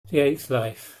The Eighth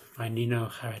Life by Nino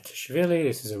Haratischvili.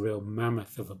 This is a real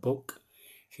mammoth of a book,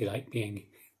 if you like being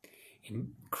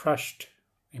crushed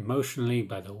emotionally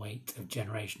by the weight of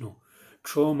generational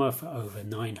trauma for over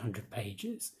 900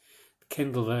 pages. The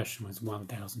Kindle version was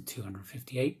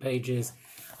 1,258 pages.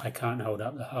 I can't hold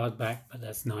up the hardback, but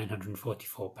that's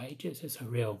 944 pages. It's a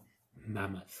real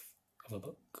mammoth of a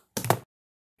book.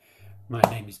 My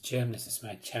name is Jim. This is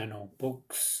my channel,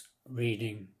 Books,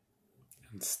 Reading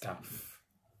and Stuff.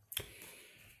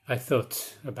 I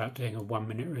thought about doing a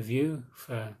 1-minute review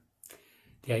for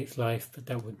The Eighth Life, but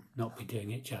that would not be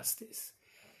doing it justice.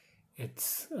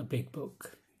 It's a big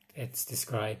book. It's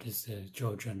described as the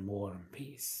Georgian War and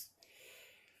Peace.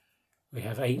 We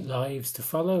have 8 lives to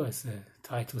follow, as the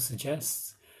title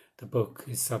suggests. The book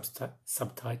is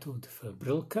subtitled for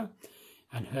Brilka,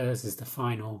 and hers is the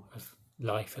final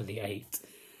life of the 8.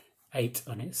 8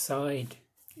 on its side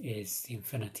is the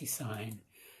infinity sign.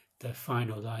 The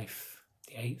final life,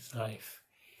 the 8th life,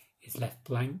 is left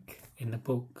blank in the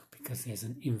book because there's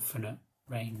an infinite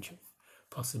range of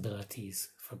possibilities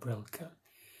for Brilka.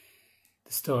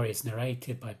 The story is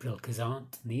narrated by Brilka's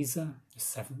aunt, Nisa, the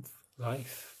 7th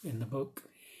life in the book.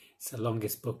 It's the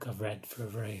longest book I've read for a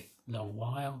very long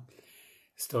while.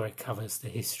 The story covers the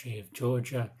history of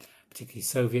Georgia, particularly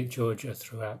Soviet Georgia,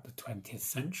 throughout the 20th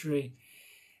century,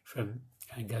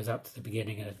 and goes up to the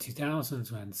beginning of the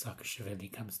 2000s when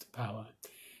Saakashvili comes to power,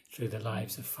 through the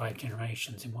lives of 5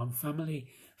 generations in one family,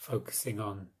 focusing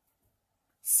on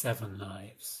 7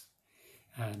 lives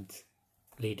and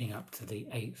leading up to the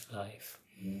 8th life.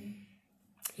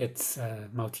 It's a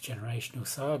multi-generational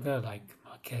saga like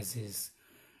Marquez's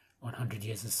 100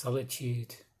 Years of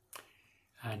Solitude,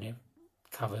 and it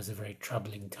covers a very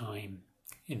troubling time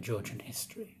in Georgian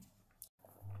history.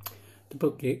 The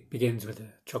book begins with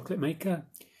a chocolate maker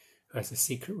who has a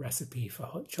secret recipe for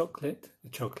hot chocolate. The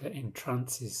chocolate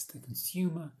entrances the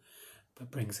consumer, but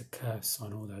brings a curse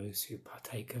on all those who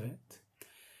partake of it.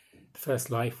 The first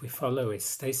life we follow is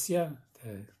Stasia,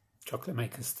 the chocolate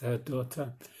maker's 3rd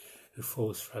daughter, who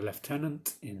falls for a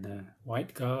lieutenant in the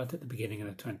White Guard at the beginning of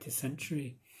the 20th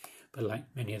century. But like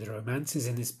many of the romances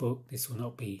in this book, this will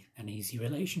not be an easy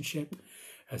relationship,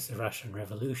 as the Russian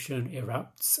Revolution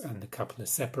erupts and the couple are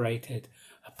separated,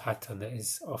 a pattern that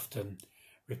is often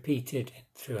repeated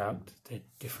throughout the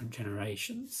different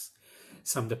generations.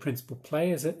 Some of the principal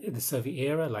players in the Soviet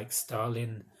era, like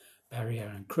Stalin,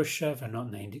 Beria and Khrushchev, are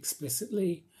not named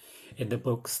explicitly. In the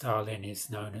book, Stalin is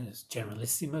known as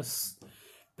Generalissimus,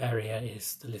 Beria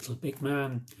is the little big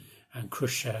man, and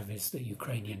Khrushchev is the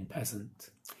Ukrainian peasant.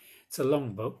 It's a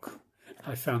long book.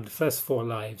 I found the first 4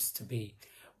 lives to be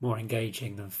more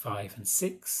engaging than 5 and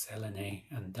 6, Elena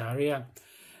and Daria.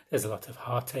 There's a lot of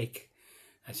heartache,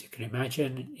 as you can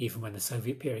imagine. Even when the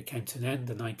Soviet period came to an end,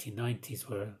 the 1990s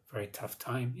were a very tough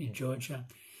time in Georgia.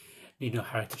 Nino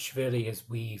Haratischvili has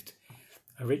weaved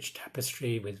a rich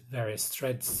tapestry with various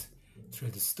threads through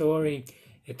the story.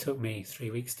 It took me 3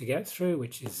 weeks to get through,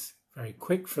 which is very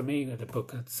quick for me with a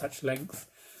book at such length.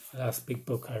 The last big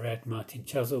book I read, Martin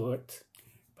Chuzzlewit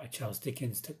by Charles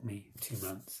Dickens, took me 2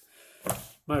 months.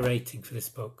 My rating for this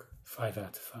book, 5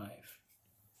 out of 5.